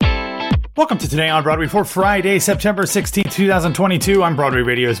Welcome to Today on Broadway for Friday, September 16, 2022. I'm Broadway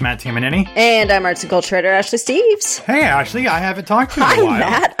Radio's Matt Tamanini. And I'm arts and culture editor Ashley Steves. Hey, Ashley, I haven't talked to you in a while. Hi,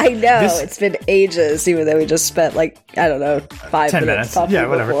 Matt. I know. It's been ages, even though we just spent, 5 minutes talking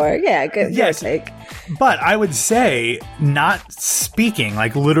before. Yeah, good. Yes. Take. But I would say not speaking,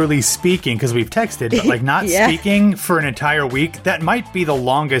 literally speaking, because we've texted, but not speaking for an entire week, that might be the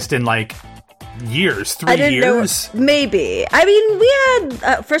longest in years, 3 years. Maybe. I mean, we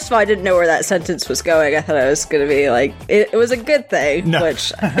had, first of all, I didn't know where that sentence was going. I thought I was going to be it was a good thing,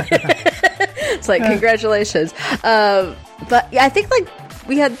 which it's congratulations. But yeah, I think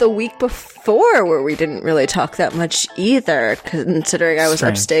we had the week before where we didn't really talk that much either, considering I was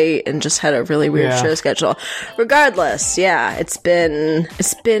upstate and just had a really weird show schedule. Regardless, it's been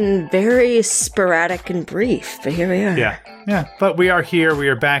very sporadic and brief, but here we are. Yeah, but we are here. We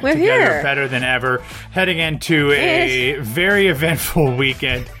are back together better than ever, heading into a very eventful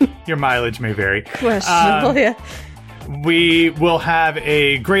weekend. Your mileage may vary. Questionable, We will have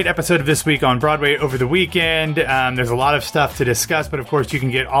a great episode of This Week on Broadway over the weekend. There's a lot of stuff to discuss, but of course you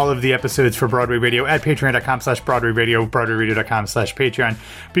can get all of the episodes for Broadway Radio at patreon.com/Broadway Radio, broadwayradio.com/Patreon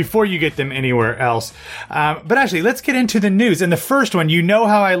before you get them anywhere else. But actually, let's get into the news. And the first one, you know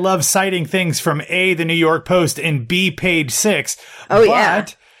how I love citing things from A, the New York Post, and B, Page 6.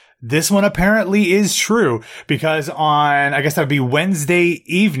 But this one apparently is true because on, I guess that would be Wednesday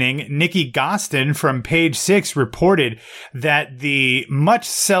evening, Nikki Gostin from Page 6 reported that the much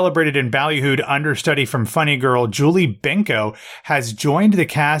celebrated and ballyhooed understudy from Funny Girl, Julie Benko, has joined the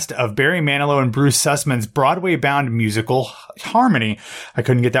cast of Barry Manilow and Bruce Sussman's Broadway-bound musical Harmony. I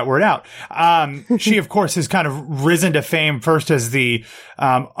couldn't get that word out. She, of course, has kind of risen to fame first as the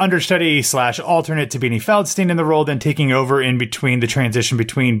understudy / alternate to Beanie Feldstein in the role, then taking over in between the transition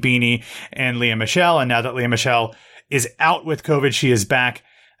between Beanie and Leah Michele. And now that Leah Michele is out with COVID, she is back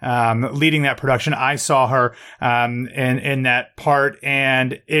leading that production. I saw her in that part,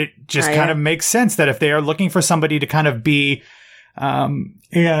 and it just kind of makes sense that if they are looking for somebody to kind of be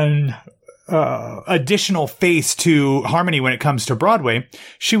an additional face to Harmony when it comes to Broadway,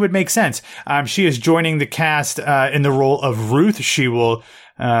 she would make sense. She is joining the cast in the role of Ruth. She will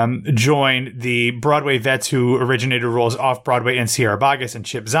join the Broadway vets who originated roles off Broadway and Sierra Boggess and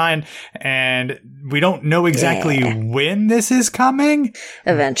Chip Zien. And we don't know exactly when this is coming.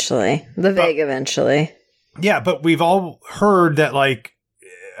 Eventually. Eventually. Yeah, but we've all heard that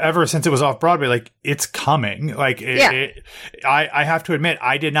ever since it was off Broadway, it's coming. I have to admit,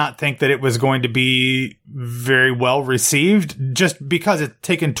 I did not think that it was going to be very well received just because it's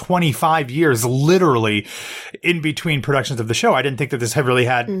taken 25 years, literally, in between productions of the show. I didn't think that this had really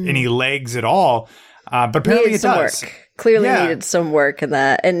had any legs at all. But apparently it does. Clearly needed some work in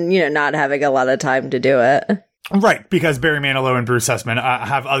that, and, not having a lot of time to do it. Right, because Barry Manilow and Bruce Sussman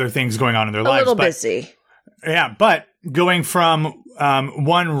have other things going on in their lives. A little busy. Yeah, but going from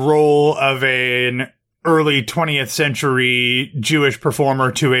one role of an early 20th century Jewish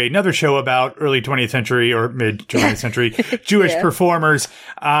performer to another show about early 20th century or mid 20th century Jewish performers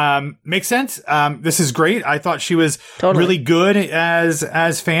makes sense. This is great. I thought she was really good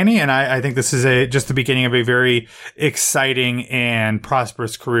as Fanny, and I think this is just the beginning of a very exciting and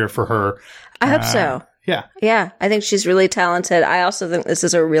prosperous career for her. I hope so. Yeah, I think she's really talented. I also think this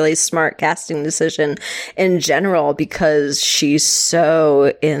is a really smart casting decision in general because she's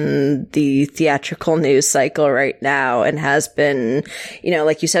so in the theatrical news cycle right now and has been,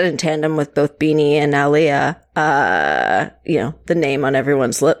 like you said, in tandem with both Beanie and now Leah. The name on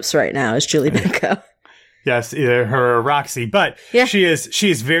everyone's lips right now is Julie Benko. Yes, either her or Roxy. But she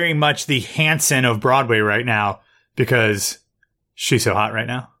is very much the Hanson of Broadway right now because she's so hot right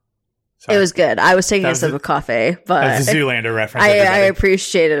now. Sorry. It was good. I was taking a sip of coffee, but that's a Zoolander reference. I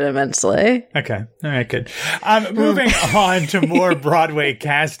appreciate it immensely. Okay. All right, good. Moving on to more Broadway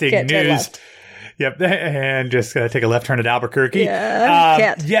casting news. Yep. And just take a left turn at Albuquerque.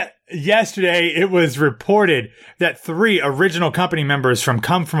 Yesterday, it was reported that 3 original company members from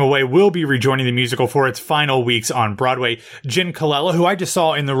Come From Away will be rejoining the musical for its final weeks on Broadway. Jen Colella, who I just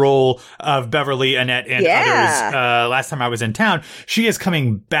saw in the role of Beverly, Annette, and others last time I was in town, she is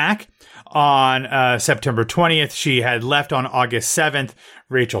coming back on September 20th. She had left on August 7th.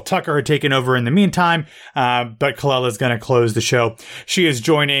 Rachel Tucker had taken over in the meantime, but Colella is going to close the show. She is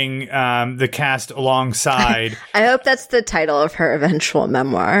joining the cast alongside... I hope that's the title of her eventual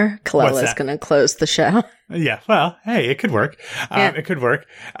memoir. Colella's going to close the show. Yeah, well, hey, it could work. Yeah. It could work.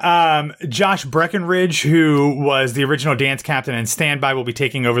 Josh Breckenridge, who was the original dance captain in Standby, will be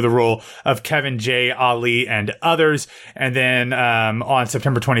taking over the role of Kevin J. Ali and others. And then on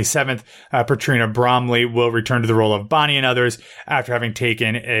September 27th, Patrina Bromley will return to the role of Bonnie and others after having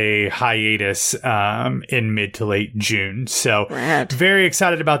taken a hiatus in mid to late June. So very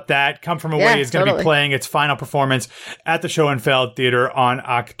excited about that. Come From Away is going to be playing its final performance at the Schoenfeld Theater on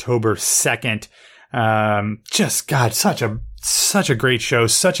October 2nd. Just God, such a great show,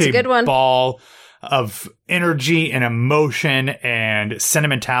 such a good one. Ball of energy and emotion and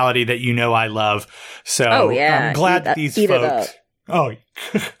sentimentality that I love. So I'm glad that these folks. Oh,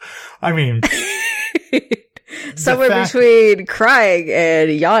 I mean, somewhere between crying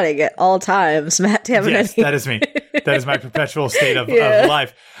and yawning at all times, Matt Tamanini. Yes, that is me. That is my perpetual state of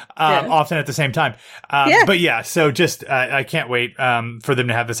life. Often at the same time. But yeah, so just, I can't wait for them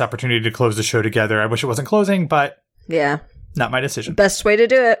to have this opportunity to close the show together. I wish it wasn't closing, but not my decision. Best way to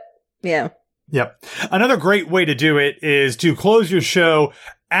do it. Yeah. Yep. Another great way to do it is to close your show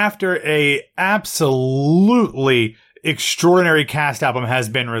after a absolutely extraordinary cast album has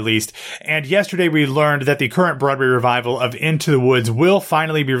been released. And yesterday we learned that the current Broadway revival of Into the Woods will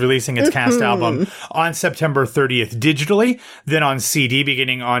finally be releasing its cast album on September 30th digitally, then on CD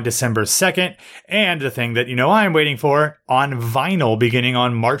beginning on December 2nd, and the thing that I'm waiting for, on vinyl beginning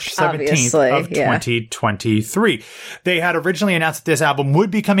on March 17th of 2023. They had originally announced that this album would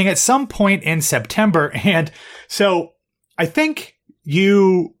be coming at some point in September, and so I think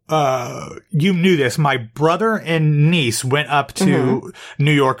you knew this. My brother and niece went up to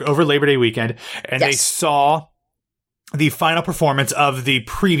New York over Labor Day weekend, and they saw the final performance of the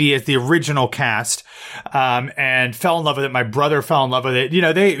original cast, and fell in love with it. My brother fell in love with it.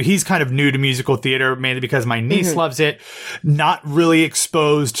 He's kind of new to musical theater, mainly because my niece loves it. Not really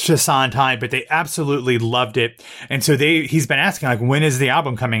exposed to Sondheim, but they absolutely loved it. And so he's been asking, like, when is the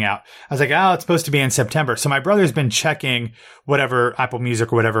album coming out? I was like, it's supposed to be in September. So my brother's been checking whatever Apple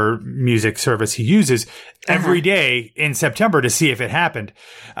Music or whatever music service he uses every day in September to see if it happened,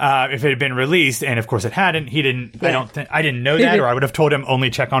 if it had been released. And of course it hadn't. He didn't, I didn't know that, or I would have told him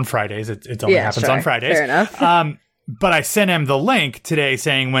only check on Fridays. It only happens on Fridays. Fair enough. But I sent him the link today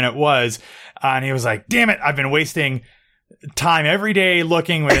saying when it was, and he was like, damn it, I've been wasting time every day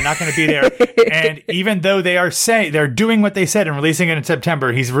looking when they're not going to be there. And even though they're doing what they said and releasing it in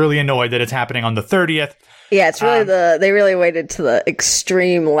September, he's really annoyed that it's happening on the 30th. Yeah, it's really they really waited to the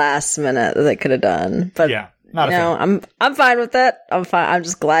extreme last minute that they could have done. But I'm fine with it. I'm fine. I'm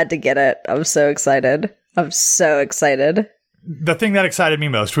just glad to get it. I'm so excited. The thing that excited me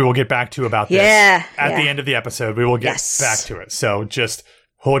most, we will get back to about this at the end of the episode. We will get back to it. So just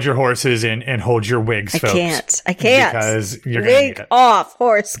hold your horses and hold your wigs, folks. I can't. Because you're going to need it. Off,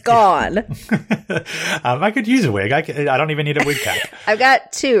 horse gone. I could use a wig. I don't even need a wig cap. I've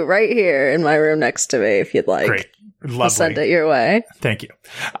got two right here in my room next to me, if you'd like. Great. Lovely. I'll send it your way. Thank you.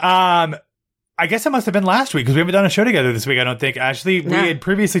 I guess it must have been last week because we haven't done a show together this week, I don't think. Ashley, we had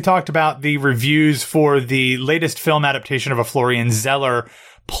previously talked about the reviews for the latest film adaptation of a Florian Zeller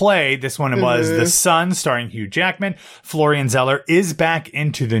play. This one was The Sun, starring Hugh Jackman. Florian Zeller is back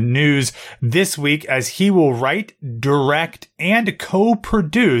into the news this week as he will write, direct, and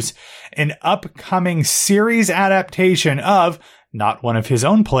co-produce an upcoming series adaptation of not one of his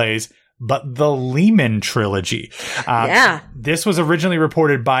own plays, but the Lehman trilogy. This was originally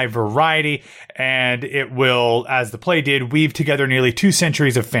reported by Variety, and it will, as the play did, weave together nearly 2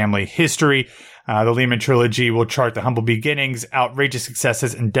 centuries of family history. The Lehman trilogy will chart the humble beginnings, outrageous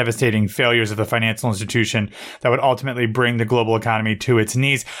successes, and devastating failures of the financial institution that would ultimately bring the global economy to its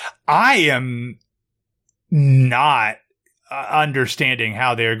knees. I am not understanding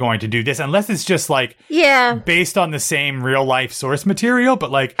how they're going to do this, unless it's just like based on the same real life source material.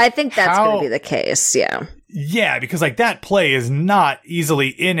 But like, I think that's going to be the case. Yeah, because like that play is not easily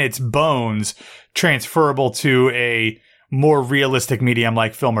in its bones transferable to a more realistic medium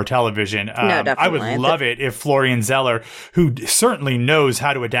like film or television. No, definitely. I would love it if Florian Zeller, who certainly knows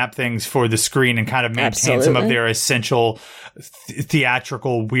how to adapt things for the screen and kind of maintain some of their essential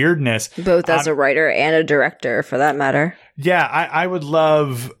theatrical weirdness. Both as a writer and a director, for that matter. Yeah, I would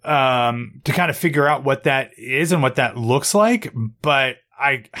love to kind of figure out what that is and what that looks like. But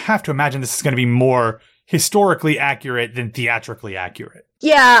I have to imagine this is going to be more historically accurate than theatrically accurate.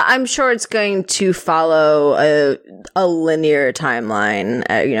 Yeah, I'm sure it's going to follow a linear timeline,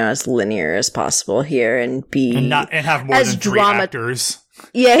 as linear as possible here, and have more than 3 actors.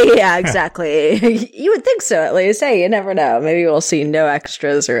 Yeah, exactly. You would think so, at least. Hey, you never know. Maybe we'll see no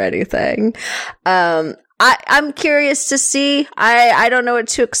extras or anything. I'm curious to see. I don't know what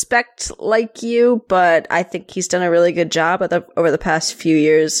to expect like you, but I think he's done a really good job over the past few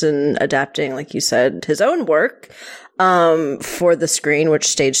years in adapting, like you said, his own work for the screen, which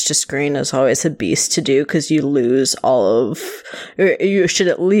stage to screen is always a beast to do because you should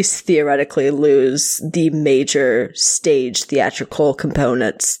at least theoretically lose the major stage theatrical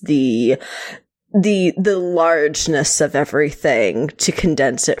components, the largeness of everything to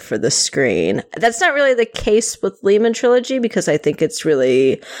condense it for the screen. That's not really the case with Lehman Trilogy because I think it's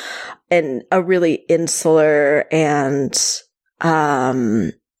really a really insular and,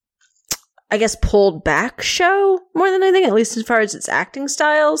 I guess pulled back show more than anything, at least as far as its acting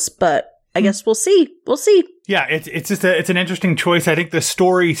styles, but I guess we'll see. We'll see. Yeah, it's just it's an interesting choice. I think the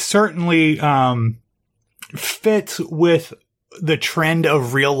story certainly, fits with the trend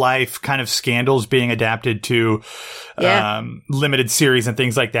of real life kind of scandals being adapted to limited series and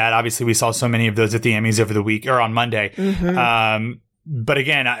things like that. Obviously, we saw so many of those at the Emmys over the week or on Monday. Mm-hmm. But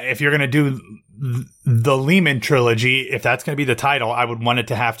again, if you're going to do the Lehman trilogy, if that's going to be the title, I would want it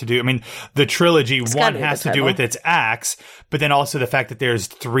to have to do. I mean, the trilogy one has to do with its acts, but then also the fact that there's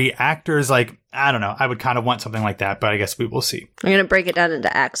 3 actors. Like, I don't know. I would kind of want something like that, but I guess we will see. I'm going to break it down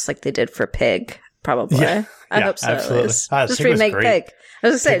into acts like they did for Pig. Probably. Yeah, I hope so. Absolutely. Just remake Pig. I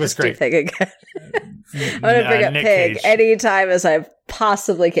was going to say, just do Pig again. I'm going to bring up Nick Pig Cage. Anytime as I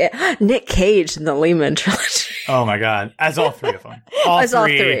possibly can. Nick Cage in the Lehman trilogy. Oh my God. As all 3 of them. All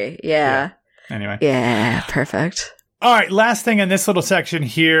three. Yeah. Anyway. Yeah, perfect. All right, last thing in this little section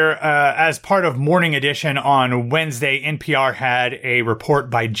here. As part of Morning Edition on Wednesday, NPR had a report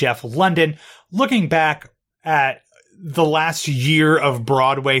by Jeff London looking back at the last year of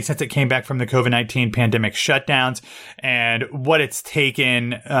Broadway since it came back from the COVID-19 pandemic shutdowns and what it's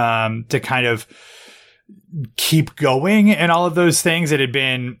taken to kind of keep going and all of those things. It had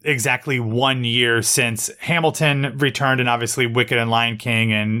been exactly 1 year since Hamilton returned, and obviously Wicked and Lion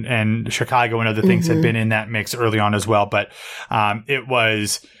King and Chicago and other things had been in that mix early on as well. But it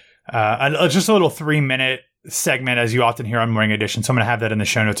was just a little 3-minute segment, as you often hear on Morning Edition. So I'm going to have that in the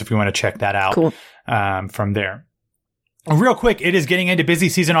show notes if you want to check that out from there. Real quick, it is getting into busy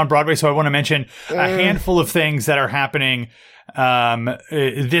season on Broadway, so I want to mention a handful of things that are happening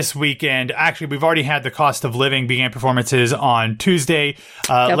this weekend. Actually, we've already had The Cost of Living began performances on Tuesday.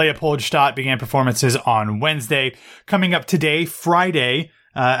 Leopoldstadt began performances on Wednesday. Coming up today, Friday,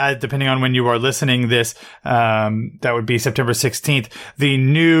 depending on when you are listening this, that would be September 16th, the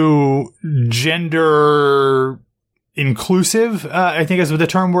new gender inclusive, I think is the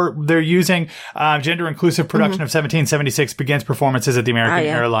term they're using. Gender inclusive production of 1776 begins performances at the American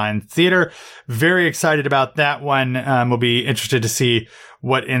Airlines Theater. Very excited about that one. We'll be interested to see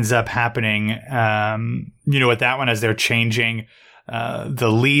what ends up happening, with that one as they're changing the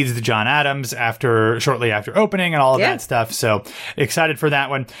leads to John Adams shortly after opening and all of that stuff. So excited for that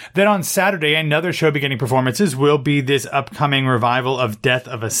one. Then on Saturday, another show beginning performances will be this upcoming revival of Death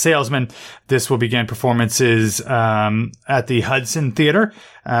of a Salesman. This will begin performances at the Hudson Theater,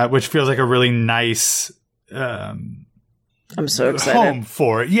 which feels like a really nice I'm so excited. Home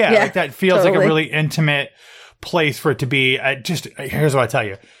for it. Yeah, like that feels like a really intimate place for it to be. Here's what I tell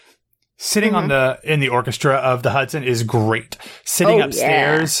you. Sitting in the orchestra of the Hudson is great. Sitting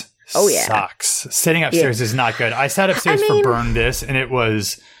upstairs sucks. Sitting upstairs is not good. I sat upstairs for Burn This, and it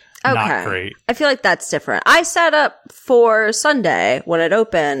was not great. I feel like that's different. I sat up for Sunday when it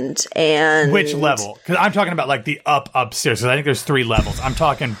opened, and which level? Because I'm talking about like the upstairs. Because I think there's 3 levels. I'm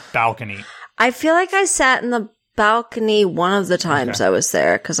talking balcony. I feel like I sat in the balcony one of the times I was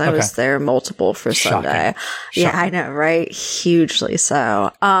there because I was there multiple for Sunday. Shocking. Yeah, I know, right? Hugely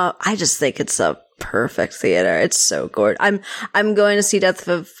so. I just think it's a perfect theater. It's so gorgeous. I'm going to see Death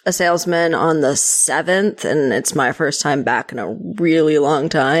of a Salesman on the 7th, and it's my first time back in a really long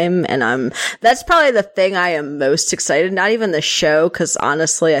time. And that's probably the thing I am most excited. Not even the show, because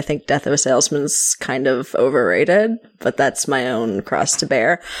honestly, I think Death of a Salesman's kind of overrated, but that's my own cross to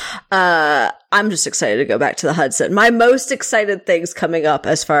bear. I'm just excited to go back to the Hudson. My most excited things coming up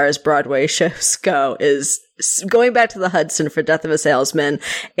as far as Broadway shows go is going back to the Hudson for Death of a Salesman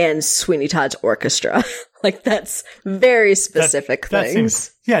and Sweeney Todd's Orchestra. Like, that's very specific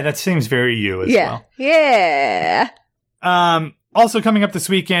things. That seems very you as well. Yeah. Also coming up this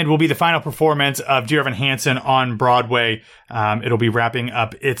weekend will be the final performance of Dear Evan Hansen on Broadway. It'll be wrapping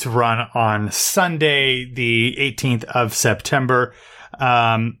up its run on Sunday, the 18th of September.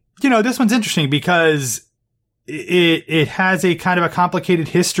 This one's interesting because it has a kind of a complicated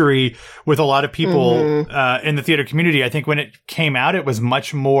history with a lot of people in the theater community. I think when it came out, it was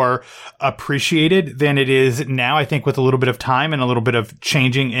much more appreciated than it is now. I think with a little bit of time and a little bit of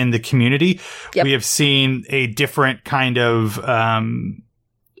changing in the community, we have seen a different kind of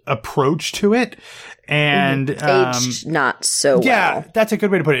approach to it. And aged not so well. Yeah, that's a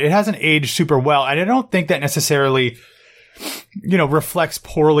good way to put it. It hasn't aged super well. And I don't think that necessarily, reflects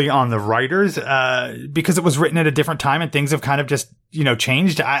poorly on the writers, because it was written at a different time and things have kind of just,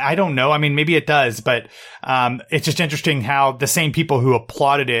 changed. I don't know. I mean, maybe it does, but, it's just interesting how the same people who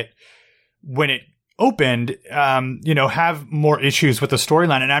applauded it when it opened, have more issues with the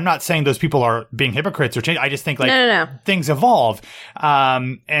storyline. And I'm not saying those people are being hypocrites or change. I just think things evolve.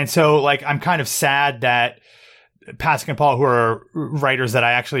 And so I'm kind of sad that Pasek and Paul, who are writers that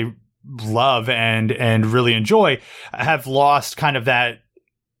I actually love and really enjoy, have lost kind of that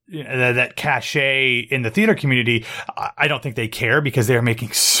cachet in the theater community. I don't think they care because they're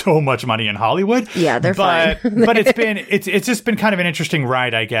making so much money in Hollywood. Yeah, they're fine. But it's just been kind of an interesting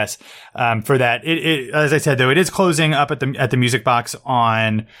ride, I guess, for that. It as I said, though, it is closing up at the Music Box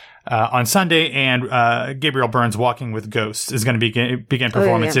on Sunday, and Gabriel Byrne's Walking with Ghosts is going to begin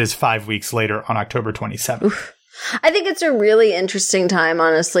performances 5 weeks later on October 27th. Oof. I think it's a really interesting time,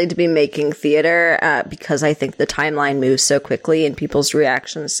 honestly, to be making theater, because I think the timeline moves so quickly and people's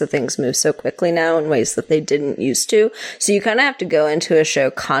reactions to things move so quickly now in ways that they didn't used to. So you kind of have to go into a show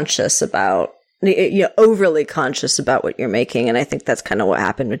conscious about, overly conscious about what you're making. And I think that's kind of what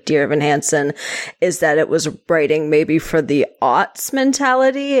happened with Dear Evan Hansen, is that it was writing maybe for the aughts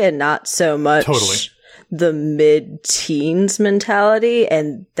mentality and not so much the mid-teens mentality,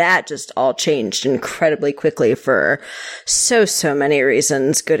 and that just all changed incredibly quickly for so many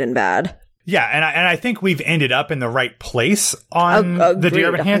reasons, good and bad. Yeah, and I think we've ended up in the right place on the Dear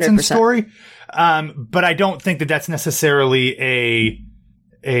Evan Hansen story, but I don't think that that's necessarily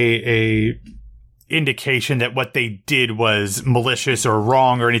a indication that what they did was malicious or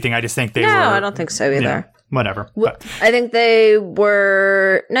wrong or anything. I just think they were. No, I don't think so either. Whatever. But I think they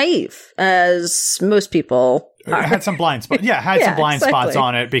were naive, as most people are. Had some blind spots. Yeah, some blind spots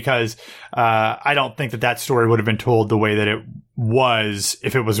on it, because I don't think that story would have been told the way that it was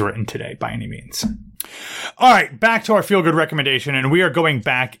if it was written today by any means. All right, back to our feel-good recommendation, and we are going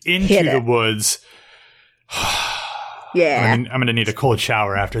back into the woods. Yeah. I'm going to need a cold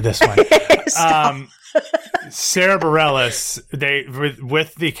shower after this one. Sarah Bareilles,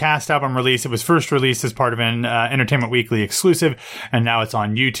 with the cast album release, it was first released as part of an Entertainment Weekly exclusive, and now it's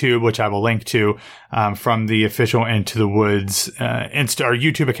on YouTube, which I will link to from the official Into the Woods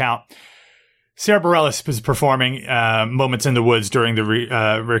YouTube account. Sarah Bareilles was performing Moments in the Woods during the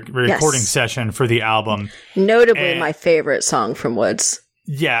recording session for the album. Notably my favorite song from Woods.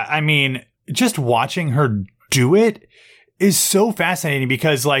 Yeah, I mean, just watching her do it is so fascinating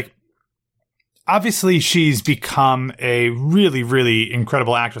because, obviously, she's become a really, really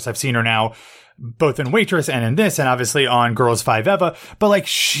incredible actress. I've seen her now both in Waitress and in this, and obviously on Girls 5 Eva. But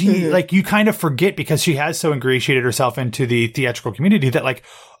she, you kind of forget because she has so ingratiated herself into the theatrical community that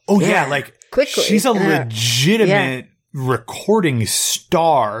quickly, she's a legitimate recording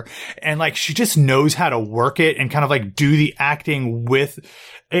star, and she just knows how to work it and kind of do the acting with.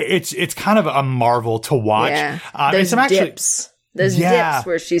 It's kind of a marvel to watch. Yeah. There's dips. There's dips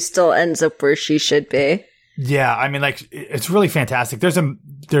where she still ends up where she should be. Yeah, I mean, it's really fantastic. There's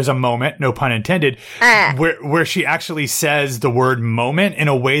a moment, no pun intended, where she actually says the word moment in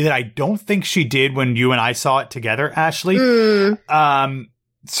a way that I don't think she did when you and I saw it together, Ashley.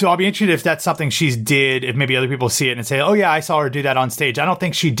 So I'll be interested if that's something she did, if maybe other people see it and say, oh yeah, I saw her do that on stage. I don't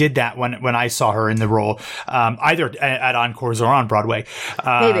think she did that when I saw her in the role, either at Encores or on Broadway.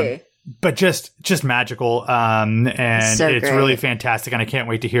 Maybe. But just magical, and so it's great. really fantastic, and I can't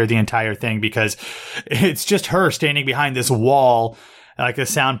wait to hear the entire thing because it's just her standing behind this wall, like a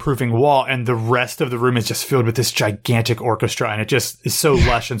soundproofing wall, and the rest of the room is just filled with this gigantic orchestra, and it just is so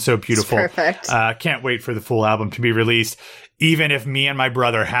lush and so beautiful. It's perfect. Can't wait for the full album to be released, even if me and my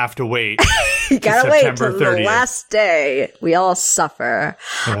brother have to wait. You gotta wait till the last day. We all suffer.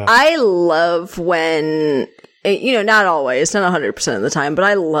 Yeah. I love when, not always, not 100% of the time, but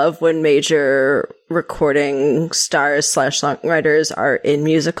I love when major recording stars / songwriters are in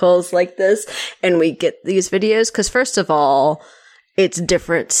musicals like this, and we get these videos, because first of all, it's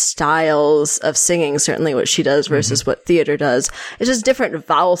different styles of singing, certainly what she does versus what theater does. It's just different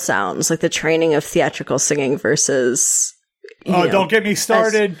vowel sounds, like the training of theatrical singing versus... don't get me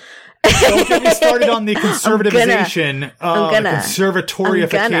started. Don't get me started on the conservativization, the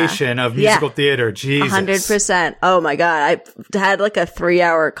conservatorification of musical theater. Jesus. 100%. Oh my God. I had like a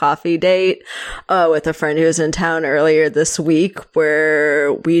 3-hour coffee date with a friend who was in town earlier this week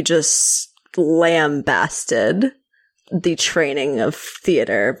where we just lambasted the training of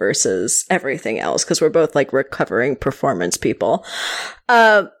theater versus everything else, because we're both like recovering performance people.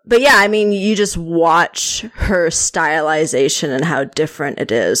 But yeah, I mean, you just watch her stylization and how different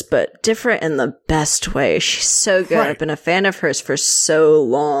it is, but different in the best way. She's so good. Right. I've been a fan of hers for so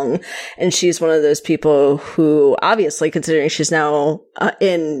long. And she's one of those people who, obviously, considering she's now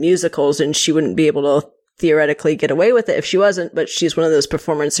in musicals and she wouldn't be able to theoretically get away with it if she wasn't, but she's one of those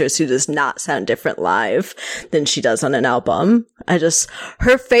performers who does not sound different live than she does on an album.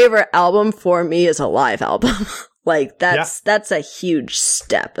 Her favorite album for me is a live album. Like that's a huge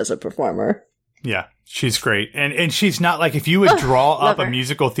step as a performer. Yeah. She's great. And she's not like, if you would draw up a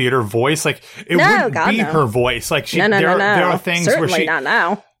musical theater voice, like it wouldn't be her voice. Like there are things certainly where not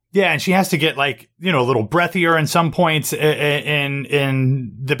now. Yeah, and she has to get like, a little breathier in some points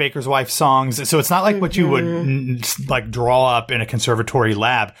in the Baker's Wife songs. So it's not like what you would like draw up in a conservatory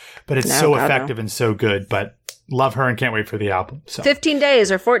lab, but it's so effective and so good. But love her and can't wait for the album. So 15 days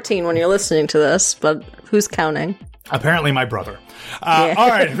or 14 when you're listening to this, but who's counting? Apparently my brother. All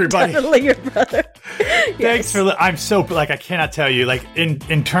right, everybody. Definitely your brother. Thanks for I'm so I cannot tell you, like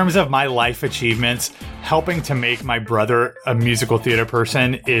in terms of my life achievements, helping to make my brother a musical theater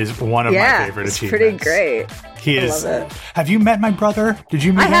person is one of my favorite achievements. Pretty great. He is. Love it. Have you met my brother? Did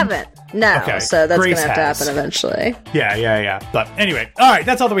you meet him? I haven't. No. Okay. So that's going Grace to have has. to happen eventually. Yeah. But anyway, all right,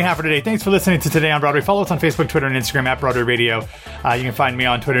 that's all that we have for today. Thanks for listening to Today on Broadway. Follow us on Facebook, Twitter, and Instagram at Broadway Radio. You can find me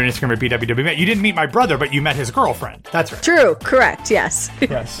on Twitter and Instagram at BWWMet. You didn't meet my brother, but you met his girlfriend. That's right. True. Correct. Yes.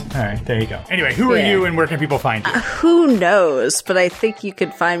 Yes. All right. There you go. Anyway, who are you and where can people find you? Who knows? But I think you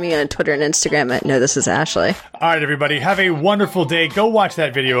could find me on Twitter and Instagram at No, This Is Ashley. All right, everybody. Have a wonderful day. Go watch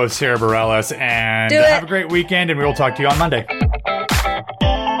that video of Sarah Bareilles and have a great weekend, and we will talk to you on Monday.